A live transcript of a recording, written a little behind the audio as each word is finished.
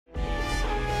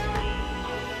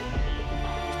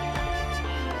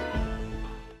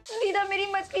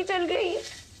पतली चल गई।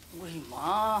 वही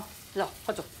माँ, लो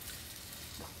हटो।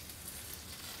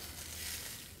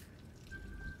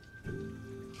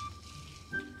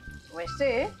 वैसे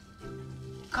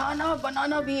खाना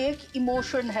बनाना भी एक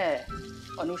इमोशन है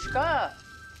अनुष्का,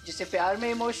 जिसे प्यार में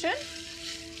इमोशन,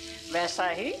 वैसा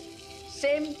ही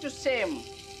सेम टू सेम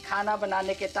खाना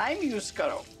बनाने के टाइम यूज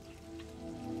करो।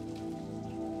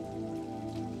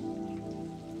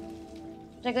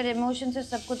 अगर इमोशन से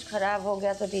सब कुछ खराब हो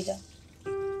गया तो दीजा,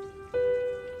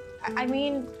 I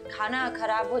mean, खाना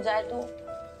खराब हो जाए तो?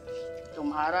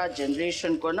 तुम्हारा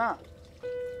जनरेशन को ना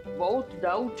बहुत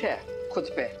डाउट है खुद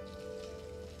पे,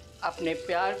 अपने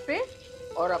प्यार पे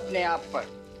और अपने आप पर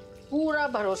पूरा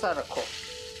भरोसा रखो,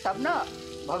 तब ना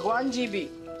भगवान जी भी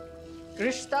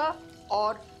रिश्ता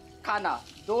और खाना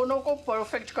दोनों को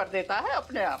परफेक्ट कर देता है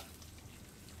अपने आप।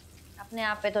 अपने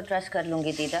आप पे तो ट्रस्ट कर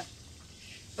लूंगी दीदा,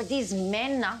 but these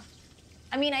men ना,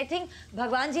 I mean, I think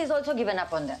भगवान जी is also given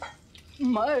up on them.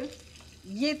 मर्द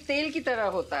ये तेल की तरह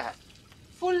होता है,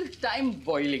 फुल टाइम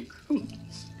बॉइलिंग।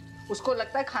 उसको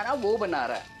लगता है खाना वो बना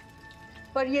रहा है,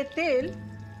 पर ये तेल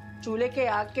चूल्हे के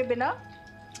आग के बिना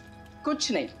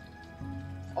कुछ नहीं,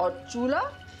 और चूल्हा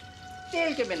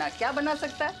तेल के बिना क्या बना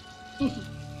सकता है?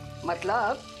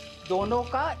 मतलब दोनों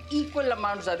का इक्वल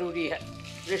अमाउंट जरूरी है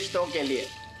रिश्तों के लिए।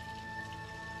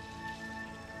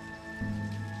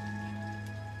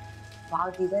 Wow,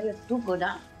 दीदा, you're too good,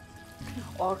 huh?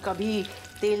 और कभी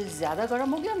तेल ज्यादा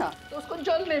गर्म हो गया ना तो उसको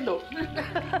जलने दो।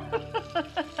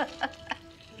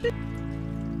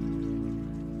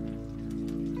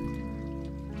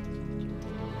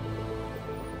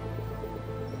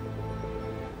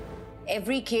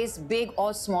 Every case, big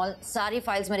or small, सारी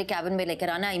फाइल्स मेरे कैबिन में लेकर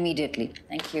आना immediately.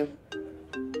 Thank you.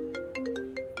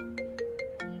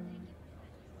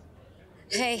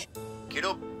 Hey.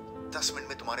 Kiddo, 10 minute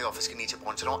में तुम्हारे ऑफिस के नीचे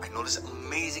पहुंच रहा हूँ. I know this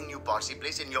amazing new party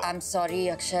place in your. I'm sorry,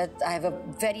 Akshat. I have a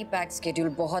very packed schedule.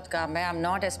 बहुत काम है. I'm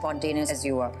not as spontaneous as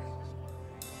you are.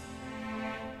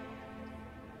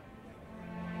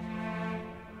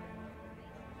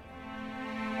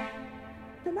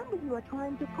 The number you are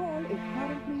trying to call is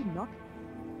currently not.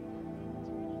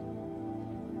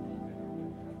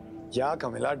 या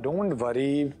कमिला, don't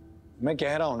worry. मैं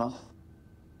कह रहा हूँ ना,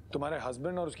 तुम्हारे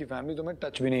हस्बैंड और उसकी फैमिली तुम्हें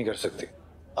टच भी नहीं कर सकती.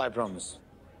 I promise.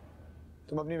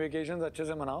 तुम अपनी वेकेशंस अच्छे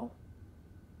से मनाओ,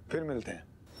 फिर मिलते हैं.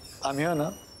 आई एम हियर ना,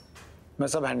 मैं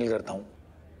सब हैंडल करता हूँ.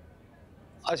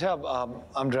 अच्छा,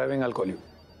 I am driving, I will call you.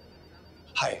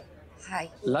 Hi. Hi.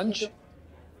 Lunch?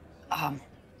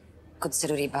 कुछ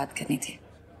जरूरी बात करनी थी.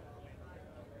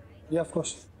 या ऑफ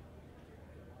कोर्स.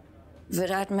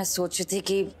 विराट, मैं सोच रही थी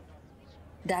कि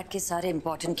डैड के सारे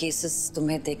इंपॉर्टेंट केसेस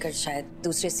तुम्हें देकर शायद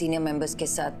दूसरे सीनियर मेंबर्स के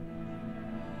साथ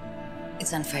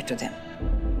इट्स अनफेयर टू देम.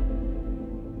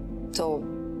 तो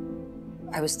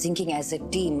I was thinking as a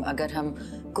team, अगर हम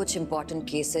कुछ इंपॉर्टेंट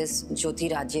केसेस ज्योति,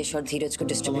 राजेश और धीरज को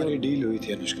डिस्ट्रीब्यूट. हमारी डील हुई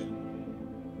थी अनुष्का.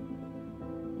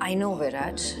 I know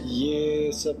Virat.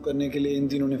 ये सब करने के लिए इन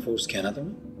तीनों ने फोर्स किया ना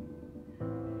तुम्हें?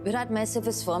 विराट, मैं सिर्फ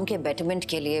इस फर्म के बेटरमेंट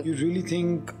के लिए. You really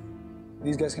think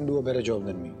these guys can do a better job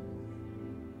than me?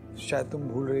 शायद तुम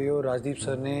भूल रही हो, राजदीप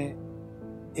सर ने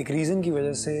एक रीजन की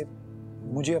वजह से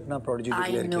मुझे अपना प्रोडिजी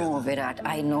डिक्लेयर किया. I know Virat,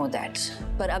 I know that.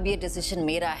 पर अब ये डिसीजन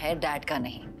मेरा है, डैड का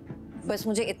नहीं. बस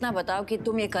मुझे इतना बताओ कि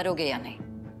तुम ये करोगे या नहीं.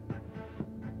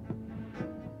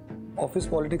 ऑफिस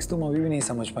पॉलिटिक्स तुम अभी भी नहीं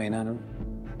समझ पाई ना.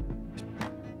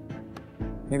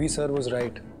 May be sir was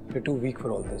right. We are two week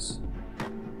for all this.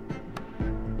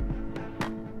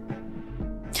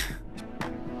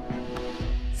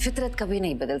 फितरत कभी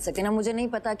नहीं बदल सकती ना. मुझे नहीं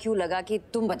पता क्यों लगा कि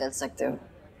तुम बदल सकते हो.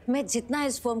 मैं जितना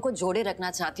इस फर्म को जोड़े रखना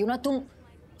चाहती हूँ ना, तुम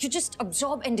you just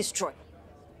absorb and destroy.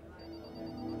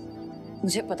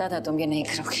 मुझे पता था तुम ये नहीं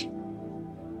करोगे.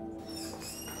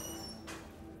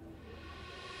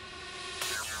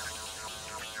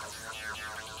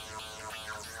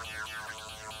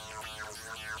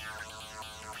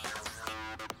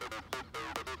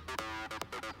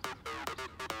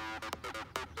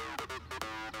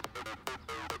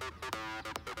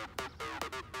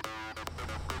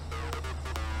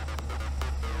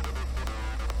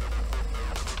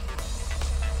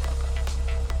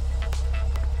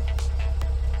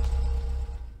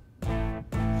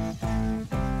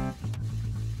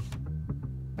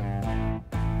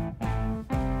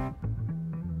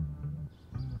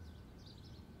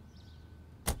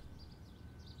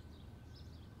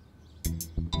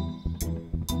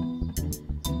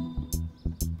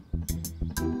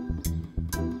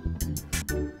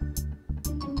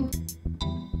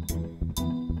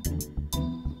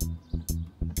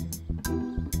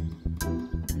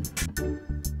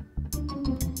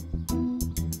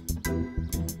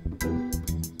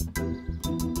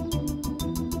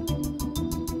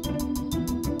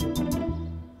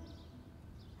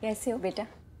 कैसे हो बेटा?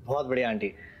 बहुत बढ़िया आंटी।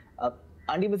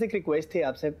 आंटी बस एक रिक्वेस्ट थी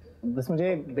आपसे, बस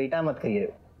मुझे बेटा मत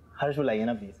कहिए, हर्ष बुलाइए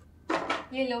ना प्लीज।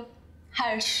 ये लो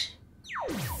हर्ष।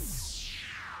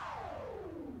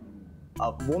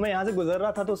 अब वो मैं यहाँ से गुजर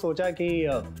रहा था तो सोचा कि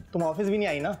तुम ऑफिस भी नहीं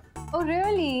आई ना। Oh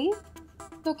really?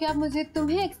 तो क्या मुझे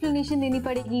तुम्हें एक्सप्लेनेशन देनी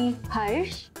पड़ेगी?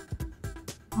 हर्ष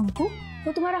हमको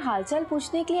तो तुम्हारा हालचाल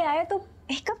पूछने के लिए आया, तो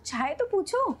एक कप चाय तो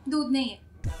पूछो। दूध नहीं है।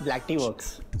 Black T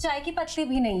works. चाय की पत्ती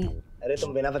भी नहीं है। अरे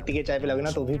तुम बिना पत्ती के चाय पिलाओगे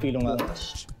ना तो भी पी लूंगा।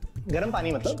 गर्म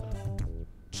पानी मतलब।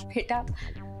 बेटा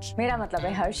मेरा मतलब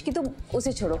है हर्ष कि तुम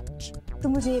उसे छोड़ो।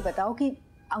 तुम मुझे ये बताओ कि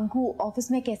अंकु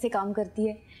ऑफिस में कैसे काम करती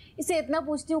है? इसे इतना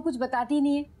पूछती हूँ कुछ बताती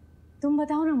नहीं है। तुम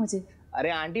बताओ ना मुझे। अरे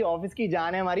आंटी ऑफिस की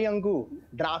जान है हमारी अंकु,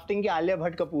 ड्राफ्टिंग की आलिया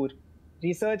भट्ट कपूर,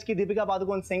 रिसर्च की दीपिका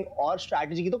पादुकोण सिंह और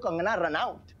स्ट्रैटेजी की तो कंगना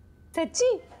रनआउट।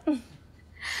 सच्ची?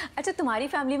 अच्छा तुम्हारी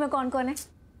फैमिली में कौन कौन है?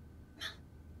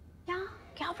 क्या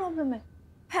क्या प्रॉब्लम है?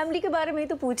 फैमिली के बारे में ही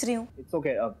तो पूछ रही हूँ। इट्स ओके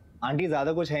आंटी,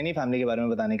 ज्यादा कुछ है नहीं फैमिली के बारे में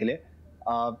बताने के लिए।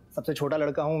 सबसे छोटा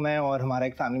लड़का हूँ मैं और हमारा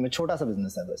एक फैमिली में छोटा सा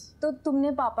बिजनेस है बस। तो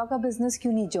तुमने पापा का बिजनेस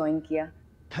क्यों नहीं ज्वाइन किया?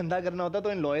 धंधा करना होता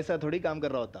तो इन लॉयर से थोड़ी काम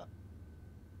कर रहा होता।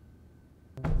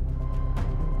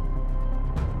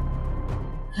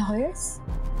 लॉयर्स?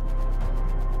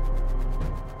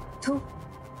 तो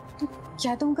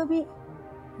क्या तुम कभी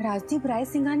राजदीप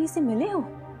रायसिंघानी से मिले हो?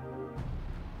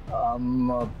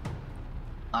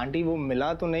 आंटी वो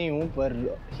मिला तो नहीं हूँ, पर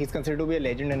he is considered to be a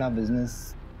legend in our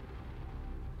business.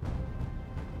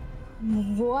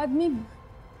 वो आदमी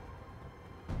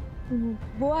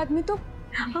तो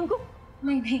हमको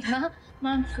नहीं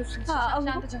माँ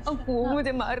वो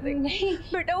मुझे मार देगा। नहीं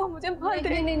बेटा वो मुझे मार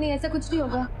देगा। नहीं ऐसा कुछ नहीं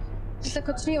होगा, ऐसा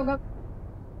कुछ नहीं होगा।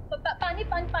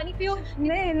 पानी पियो।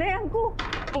 नहीं अंकु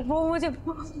वो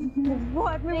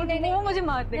आदमी वो मुझे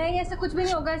मार देगा। नहीं ऐसा कुछ भी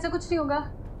नहीं होगा, ऐसा कुछ नहीं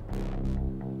होगा।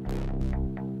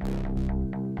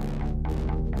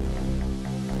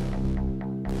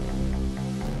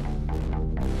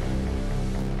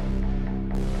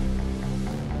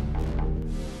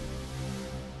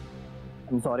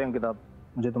 सॉरी अंकिता,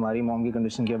 मुझे तुम्हारी मॉम की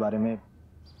कंडीशन के बारे में,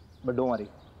 but don't worry,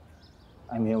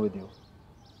 I am here with you.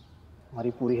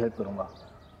 तुम्हारी पूरी हेल्प करूंगा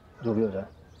जो भी हो जाए।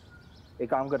 एक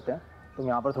काम करते हैं, तुम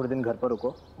यहाँ पर थोड़े दिन घर पर रुको,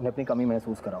 उन्हें अपनी कमी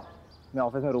महसूस कराओ। मैं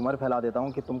ऑफिस में रूमर फैला देता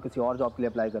हूँ कि तुम किसी और जॉब के लिए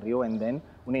अप्लाई कर रही हो, एंड देन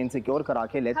उन्हें इनसिक्योर करा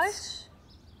के लेट्स।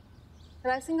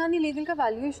 रायसिंघानी लीगल का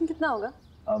वैल्यूएशन कितना होगा?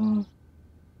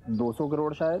 200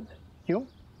 करोड़ शायद। क्यों?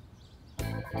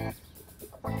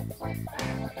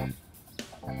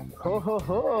 हो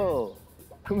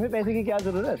तुम्हें पैसे की क्या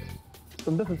जरूरत?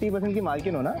 तुम तो 50% की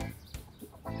मालकिन हो ना।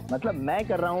 मतलब मैं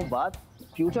कर रहा हूँ बात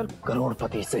फ्यूचर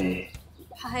करोड़पति से।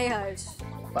 हाय हर्ष।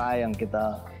 बाय अंकिता।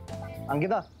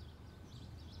 अंकिता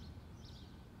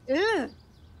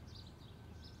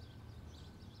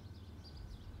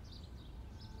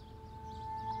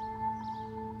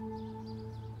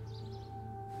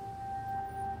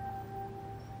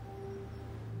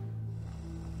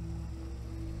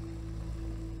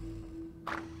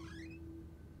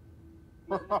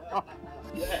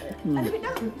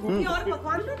और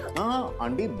पकवान लो। हाँ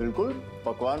आंटी बिल्कुल,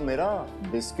 पकवान मेरा,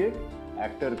 बिस्किट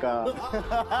एक्टर का।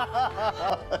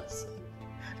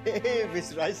 हे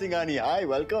मिस रायसिंघानी, हाय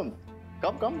वेलकम।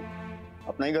 कम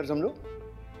अपना ही घर समझो।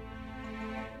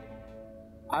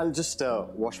 I'll just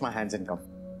wash my hands and come.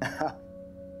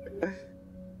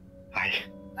 Hi.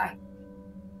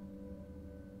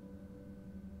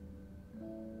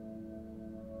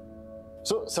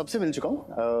 So सबसे मिल चुका हूँ,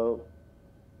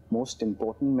 मोस्ट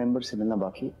इम्पोर्टेंट मेंबर से मिलना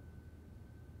बाकी।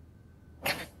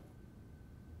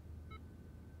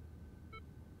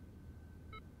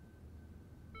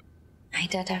 हाय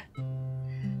दादा,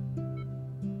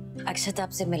 अक्षत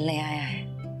आपसे मिलने आया है।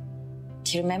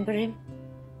 Do you remember him?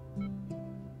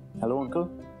 Hello uncle,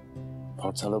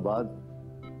 बहुत सालों बाद।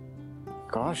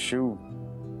 Gosh, you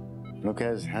look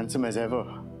as handsome as ever.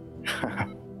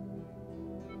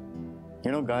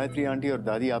 You know, Gayatri aunty और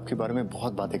दादी आपके बारे में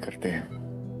बहुत बातें करते हैं,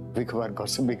 कभी-कभार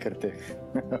गॉसिप भी करते हैं।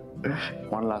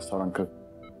 One last thought, uncle.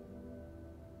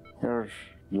 You're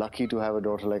lucky to have a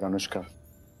daughter like Anushka.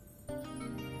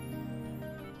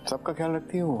 सबका ख्याल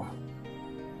रखती है वो।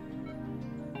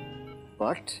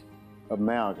 But अब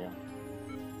मैं आ गया,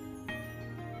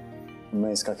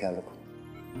 मैं इसका ख्याल रखूं।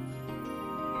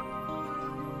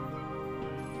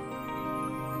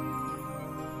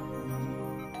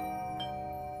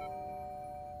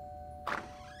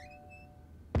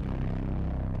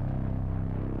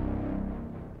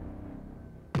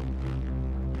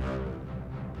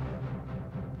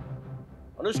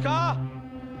 Anushka!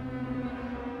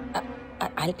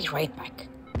 I'll be right back.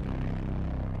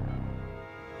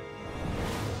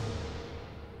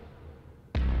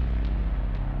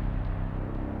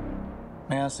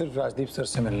 मैं यहाँ सिर्फ राजदीप सर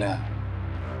से मिलने आया।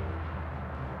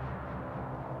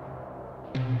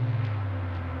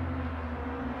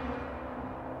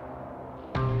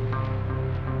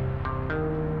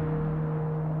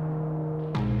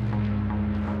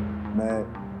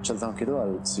 मैं चलता हूँ किधर,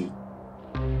 I'll see you.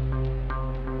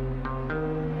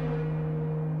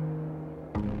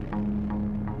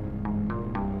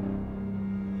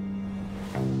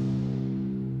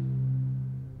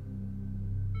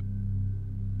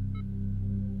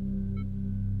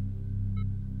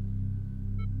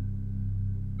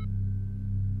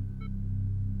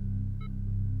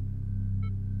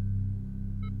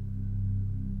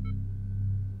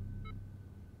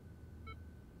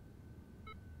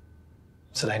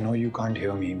 Sir, I know you can't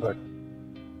hear me, but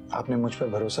आपने मुझ पर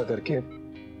भरोसा करके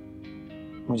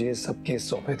मुझे ये सब केस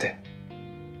सौंपे थे।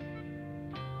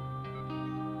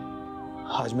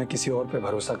 आज मैं किसी और पे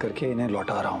भरोसा करके इन्हें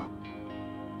लौटा रहा हूं।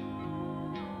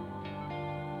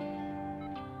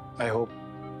 I hope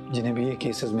जिन्हें भी ये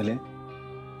केसेस मिले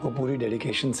वो पूरी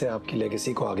डेडिकेशन से आपकी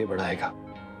लेगेसी को आगे बढ़ाएगा।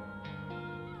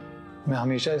 मैं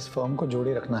हमेशा इस फर्म को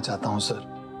जोड़े रखना चाहता हूं सर,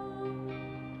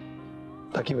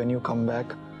 ताकि when you come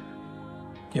back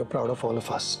you're proud of all of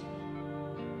us.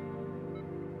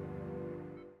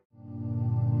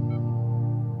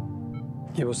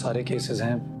 ये वो सारे केसेस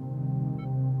हैं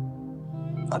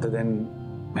other than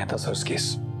Mehta sirs case,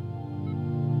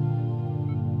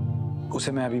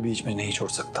 उसे मैं अभी बीच में नहीं छोड़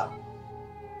सकता,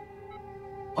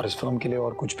 और इस फर्म के लिए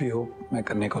और कुछ भी हो मैं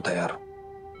करने को तैयार हूं।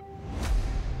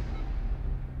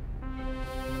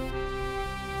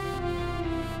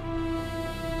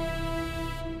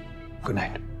 Good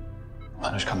night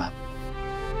Anushka ma'am.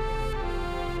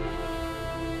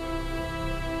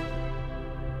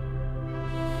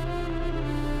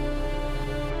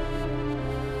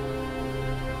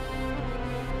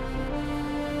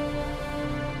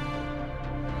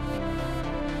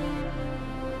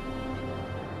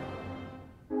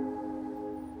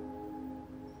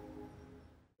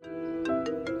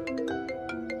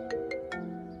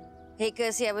 Hey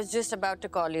Kirsty, I was just about to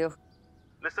call you.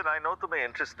 Listen, I know तुम्हें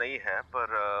इंटरेस्ट नहीं है,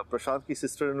 पर प्रशांत की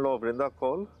sister in law Vrinda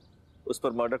call उस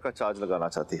पर मर्डर का चार्ज लगाना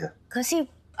चाहती है। किर्स्टी,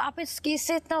 आप इस केस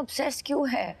से इतना ऑब्सेस्ड क्यों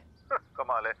है?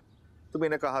 कमाल है,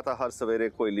 तुम्हें कहा था हर सवेरे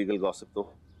कोई लीगल गॉसिप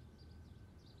तो।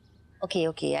 Okay,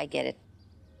 I get it.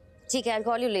 ठीक है, I'll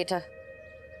call you later.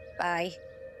 Bye.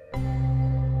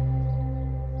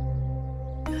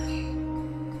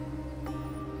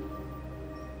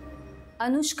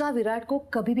 Anushka Virat को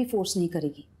कभी भी फोर्स नहीं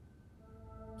करेगी,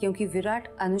 क्योंकि विराट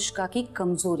अनुष्का की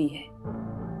कमजोरी है,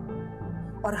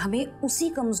 और हमें उसी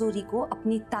कमजोरी को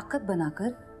अपनी ताकत बनाकर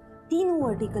तीनों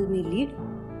वर्टिकल में लीड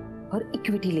और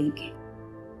इक्विटी लेंगे,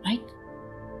 right?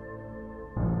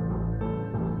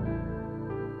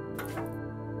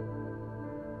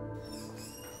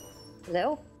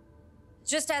 Hello,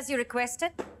 just as you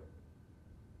requested,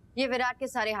 ये विराट के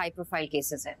सारे हाई प्रोफाइल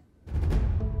केसेस हैं।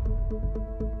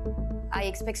 I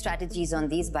expect strategies on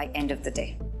these by end of the day.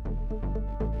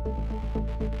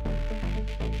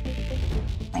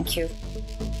 Thank you.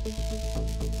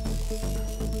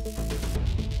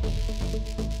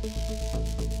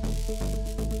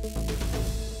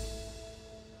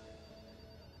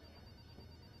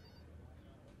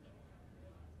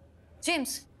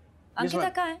 James, Ankita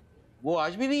कहाँ है? वो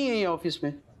आज भी नहीं है ये ऑफिस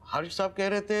में। हर्ष साहब कह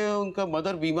रहे थे उनका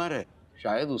मदर बीमार है,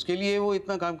 शायद उसके लिए वो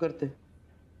इतना काम करते हैं।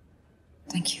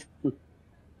 Thank you.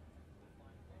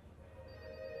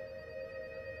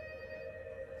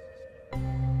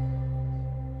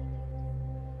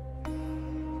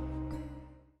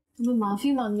 तुम्हें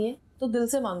माफी मांगनी है तो दिल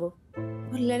से मांगो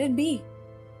और let it be.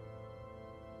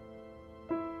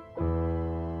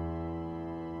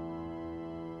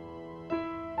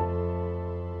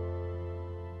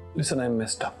 Listen, I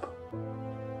messed up.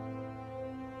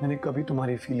 मैंने कभी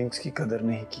तुम्हारी फीलिंग्स की कदर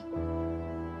नहीं की,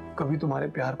 कभी तुम्हारे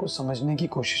प्यार को समझने की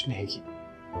कोशिश नहीं की।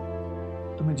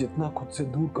 तुम्हें जितना खुद से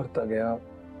दूर करता गया,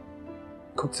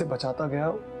 खुद से बचाता गया,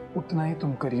 उतना ही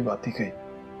तुम करीब आती गई।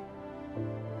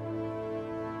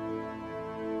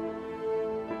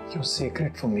 You're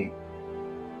sacred for me,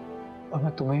 और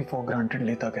मैं तुम्हें ही for granted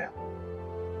लेता गया।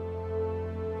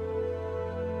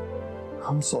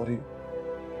 I'm sorry।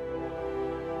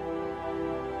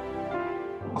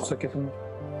 हो सके तुम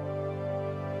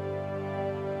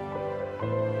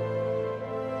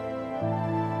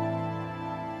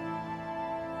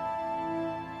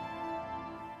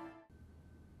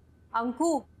अंकु,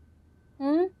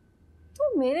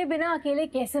 तू मेरे बिना अकेले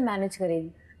कैसे मैनेज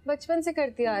करेगी? बचपन से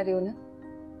करती आ रही हूँ ना,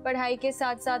 पढ़ाई के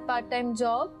साथ साथ पार्ट टाइम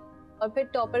जॉब, और फिर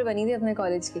टॉपर बनी थी अपने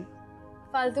कॉलेज की।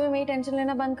 फालतू में मेरी टेंशन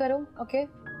लेना बंद करो, ओके?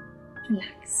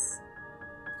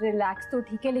 रिलैक्स तो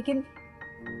ठीक है, लेकिन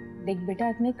देख बेटा,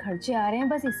 इतने खर्चे आ रहे हैं,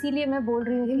 बस इसीलिए मैं बोल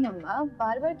रही हूँ कि मम्मा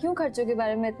बार बार क्यों खर्चों के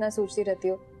बारे में इतना सोचती रहती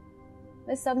हो?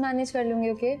 मैं सब मैनेज कर लूंगी,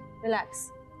 ओके? रिलैक्स।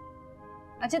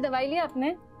 अच्छा, दवाई लिया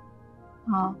आपने?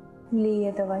 हाँ, ली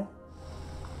है दवाई।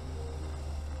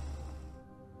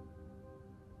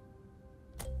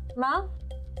 माँ,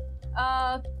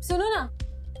 सुनो ना,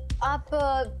 आप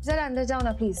जरा अंदर जाओ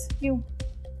ना प्लीज। क्यों?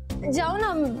 जाओ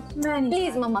ना, मैं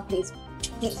please mamma, please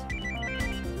please.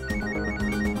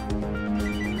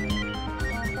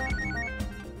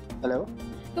 Hello.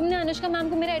 तुमने अनुष्का मैम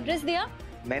को मेरा एड्रेस दिया?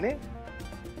 मैंने?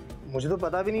 मुझे तो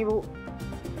पता भी नहीं। वो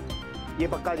ये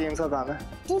पक्का जेम्स का काम है।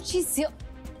 टू चीज।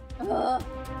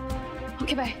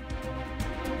 Okay bye.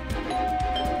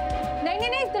 नहीं नहीं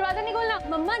नहीं, दरवाजा नहीं खोलना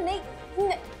मम्मा। नहीं।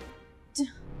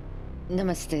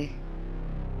 नमस्ते।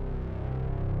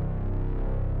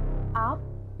 आप?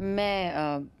 मैं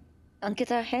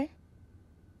अंकिता है,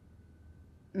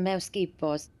 मैं उसकी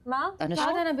बॉस। माँ,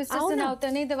 अनुष्का ना बिस्तर से ना होता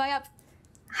नहीं, दवाई आप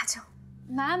आ जाओ।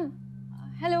 Ma'am,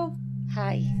 hello.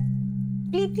 Hi.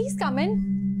 Please please come in.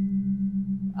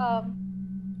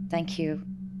 Thank you.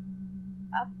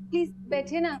 Please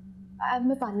बैठिए ना,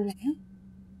 मैं पानी लाई हूँ।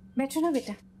 बैठो ना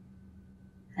बेटा।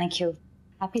 Thank you.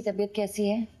 आपकी तबीयत कैसी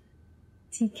है?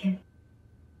 ठीक है।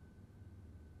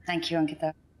 Thank you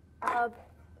Ankita.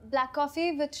 Black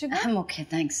coffee with sugar? Okay,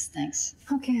 thanks.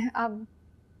 Okay, अब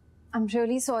I am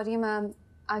really sorry ma'am,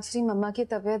 actually मम्मा की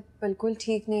तबीयत बिल्कुल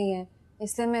ठीक नहीं है,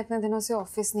 इसलिए मैं इतने दिनों से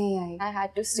ऑफिस नहीं आई। I had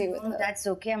to stay with her. That's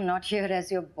okay, I am not here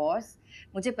as your boss.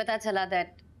 मुझे पता चला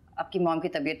दैट आपकी मॉम की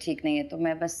तबीयत ठीक नहीं है, तो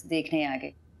मैं बस देखने आ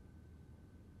गई।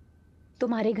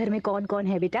 तुम्हारे घर में कौन कौन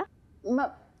है बेटा?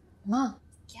 माँ,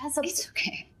 क्या सब? It's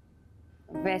okay.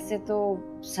 वैसे तो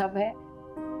सब है,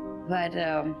 पर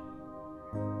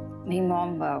मेरी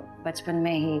मॉम बचपन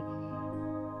में ही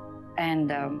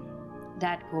एंड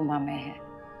डैड कोमा में है।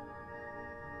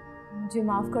 मुझे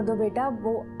माफ कर दो बेटा,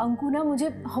 वो अंकु ना मुझे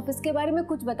ऑफिस के बारे में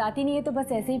कुछ बताती नहीं है, तो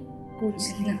बस ऐसे ही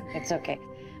पूछ लिया। It's okay.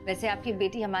 वैसे आपकी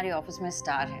बेटी हमारे ऑफिस में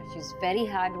स्टार है। She is very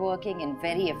hard working and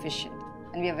very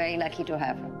efficient and we are very lucky to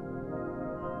have her.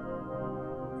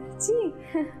 Ji.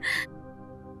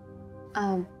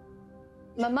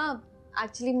 Mamma,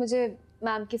 actually मुझे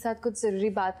मैम के साथ कुछ जरूरी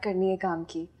बात करनी है काम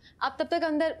की। आप तब तक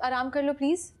अंदर आराम कर लो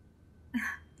प्लीज।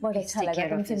 बहुत अच्छा लगा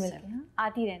तुमसे मिलकर। हाँ?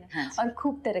 आती रहना और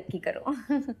खूब तरक्की करो।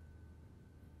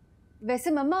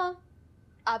 वैसे मम्मा,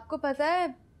 आपको पता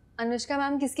है अनुष्का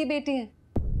मैम किसकी बेटी है?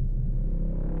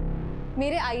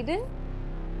 मेरे आइडल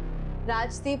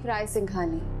राजदीप राय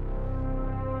सिंघानी।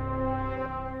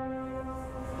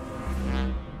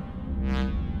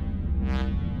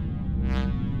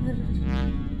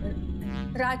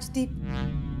 राजदीप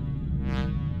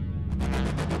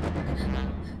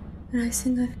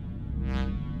रायसिंघानी,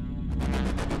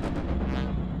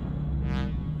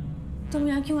 तुम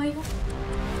यहाँ क्यों आई हो?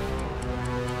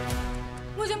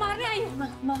 मुझे मारने आई हो?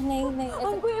 नहीं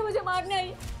हमको ये मुझे मारने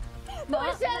आई।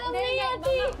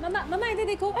 मम्मा इधर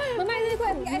देखो, मम्मा इधर देखो,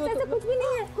 ऐसा कुछ भी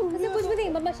नहीं है, ऐसा कुछ भी नहीं।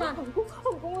 मम्मा शांत,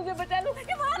 हमको मुझे बचा लो।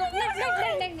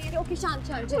 नहीं, ओके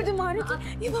शांत। मुझे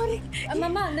मारेगी।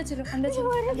 मम्मा अंदर चलो, अंदर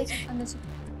चलो।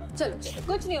 चलो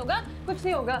कुछ नहीं होगा। हाँ, कुछ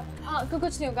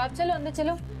नहीं होगा। आप चलो अंदर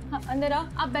चलो। हाँ, अंदर आओ,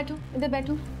 आप बैठो, इधर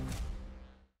बैठो।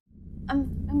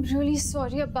 I'm really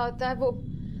sorry about that। वो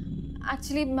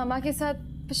एक्चुअली मम्मा के साथ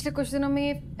पिछले कुछ दिनों में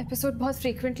ये एपिसोड बहुत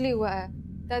फ्रीक्वेंटली हुआ है।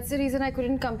 That's the reason I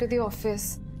couldn't come to the office।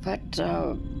 But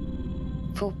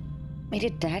वो मेरे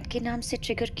डैड के नाम से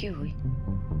ट्रिगर क्यों हुई?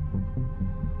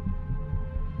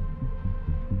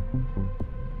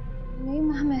 नहीं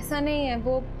मैम, ऐसा नहीं है।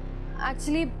 वो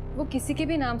एक्चुअली वो किसी के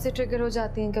भी नाम से ट्रिगर हो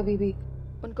जाती हैं कभी भी।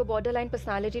 उनको बॉर्डरलाइन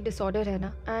पर्सनालिटी डिसऑर्डर है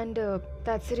ना, and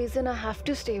that's the reason I have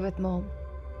to stay with mom.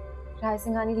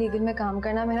 Raisinghani legal में काम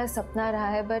करना मेरा सपना रहा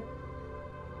है, but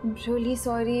really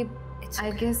sorry.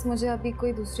 I guess मुझे अभी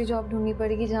कोई दूसरी जॉब ढूंढनी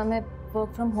पड़ेगी जहाँ मैं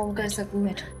वर्क फ्रॉम होम कर सकूँ।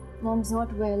 Moms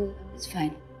not well. It's fine.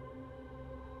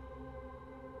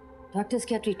 Doctors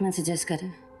क्या ट्रीटमेंट सजेस्ट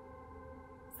करें?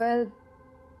 वेल,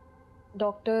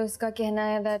 डॉक्टर्स का कहना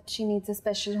है that she needs a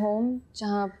special home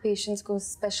जहाँ पेशेंट्स को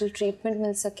स्पेशल ट्रीटमेंट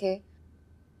मिल सके,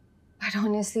 बट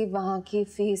ऑनेस्टली वहाँ की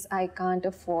fees I can't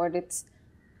afford. It's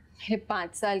मेरे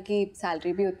 5 साल की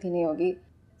सैलरी भी उतनी नहीं होगी।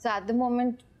 सो at the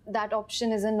moment that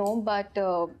option is a no, but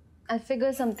I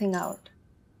figure something out.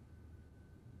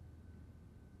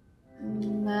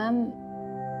 Ma'am,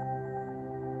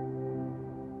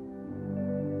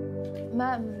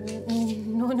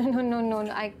 no,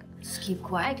 I Just keep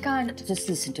quiet. I can't. Just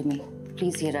listen to me.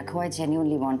 Please ये रखो. I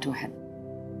genuinely want to help.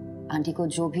 Aunty को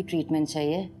जो भी treatment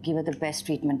चाहिए, give her the best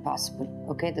treatment possible.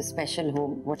 Okay, the special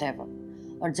home, whatever.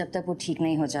 और जब तक वो ठीक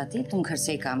नहीं हो जाती, तुम घर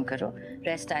से ही काम करो.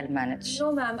 Rest I'll manage. No,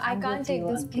 ma'am, I can't take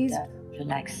this. Please,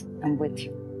 relax. I'm with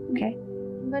you, okay?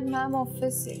 But ma'am,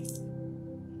 office is.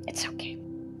 It's okay.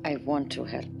 I want to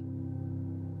help.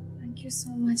 Thank you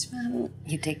so much, ma'am.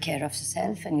 You take care of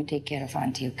yourself and you take care of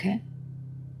Auntie, okay?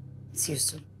 See you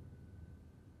soon.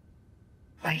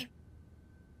 Bye.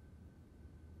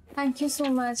 Thank you so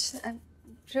much.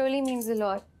 It really means a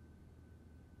lot.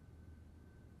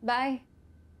 Bye.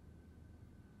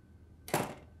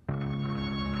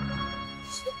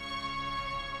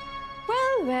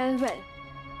 Well.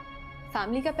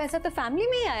 Family का पैसा तो family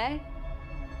में ही आया है।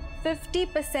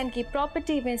 50% की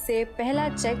property में से पहला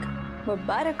चेक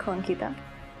मुबारक हो अंकिता।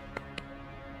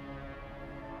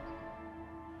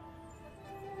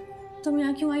 तुम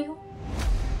यहाँ क्यों आई हो?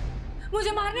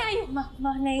 मुझे मारने आई हो?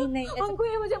 माँ नहीं अंकु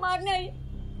ये मुझे मारने आई।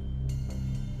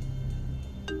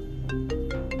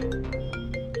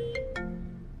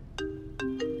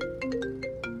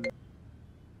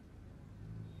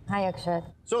 हाय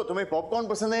अक्षत। So, तुम्हें पॉपकॉर्न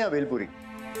पसंद है या भेलपुरी?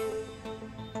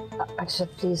 अक्षत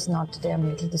please not today, I am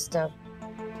little disturb.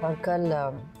 और कल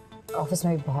ऑफिस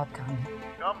में भी बहुत काम है।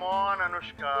 Come on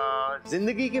अनुष्का,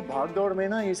 जिंदगी के भागदौड़ में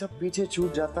ना ये सब पीछे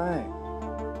छूट जाता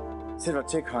है। सिर्फ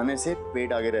अच्छे खाने से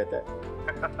पेट आगे रहता है।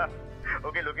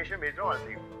 ओके, लोकेशन भेज रहा हूँ आज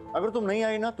ही। अगर तुम नहीं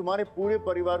आई ना, तुम्हारे पूरे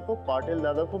परिवार को पाटिल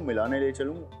दादा को मिलाने ले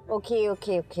चलूंगा। Okay, I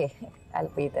will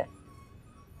be there.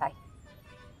 Bye.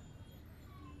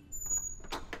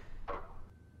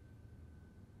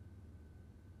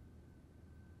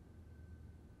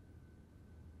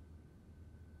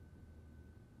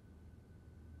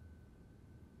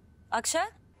 Akshay,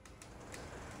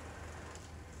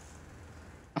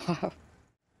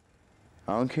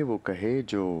 आंखें वो कहे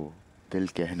जो दिल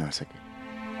कह ना सके।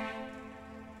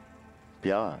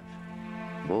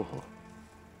 प्यार वो हो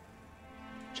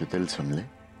जो दिल सुन ले।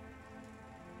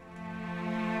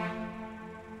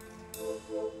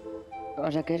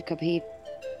 और अगर कभी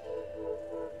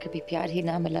प्यार ही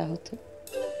ना मिला हो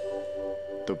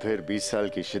तो फिर 20 साल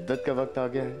की शिद्दत का वक्त आ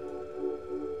गया है।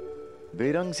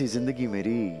 बेरंग सी जिंदगी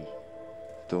मेरी,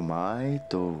 तुम आए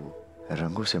तो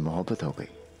रंगों से मोहब्बत हो गई।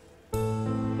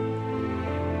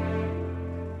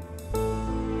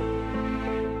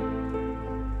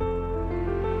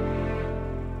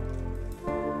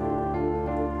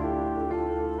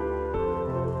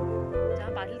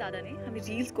 जहाँ पाटिल दादा ने हमें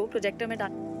रील्स को प्रोजेक्टर में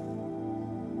डाल।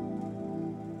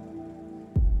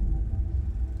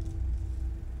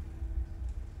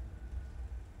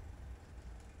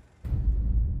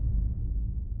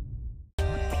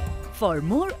 For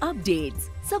more updates,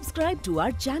 subscribe to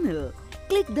our channel,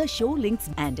 click the show links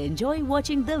and enjoy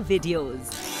watching the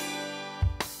videos.